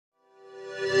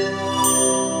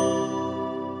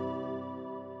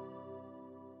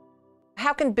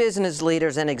how can business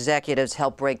leaders and executives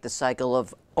help break the cycle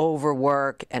of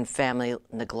overwork and family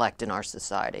neglect in our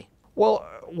society? Well,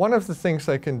 one of the things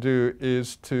they can do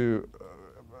is to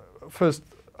first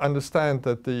understand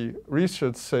that the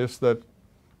research says that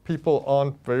people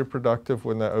aren't very productive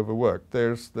when they're overworked.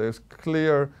 There's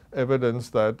clear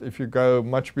evidence that if you go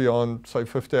much beyond, say,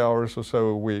 50 hours or so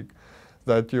a week,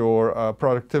 that your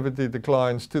productivity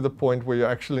declines to the point where you're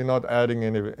actually not adding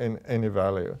any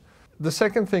value. The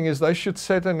second thing is they should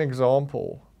set an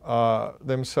example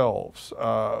themselves.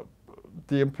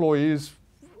 The employees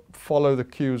follow the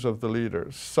cues of the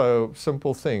leaders. So,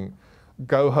 simple thing,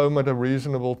 go home at a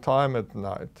reasonable time at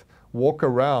night. Walk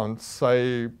around,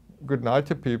 say good night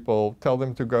to people, tell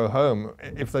them to go home.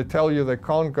 If they tell you they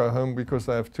can't go home because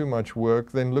they have too much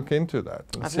work, then look into that.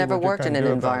 I've never worked in an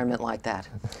environment like that.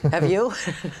 Have you?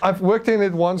 I've worked in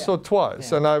it once or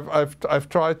twice, and I've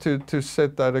tried to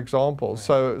set that example.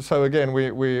 Right. So again,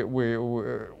 we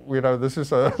know this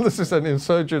is an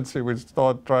insurgency we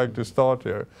trying to start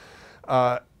here.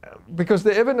 Because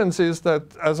the evidence is that,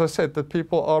 as I said, that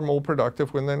people are more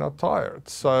productive when they're not tired.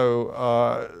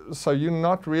 So, so you're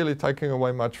not really taking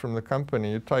away much from the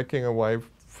company. You're taking away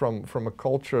from a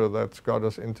culture that's got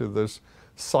us into this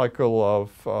cycle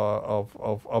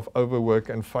of overwork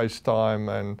and face time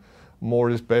and more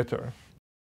is better.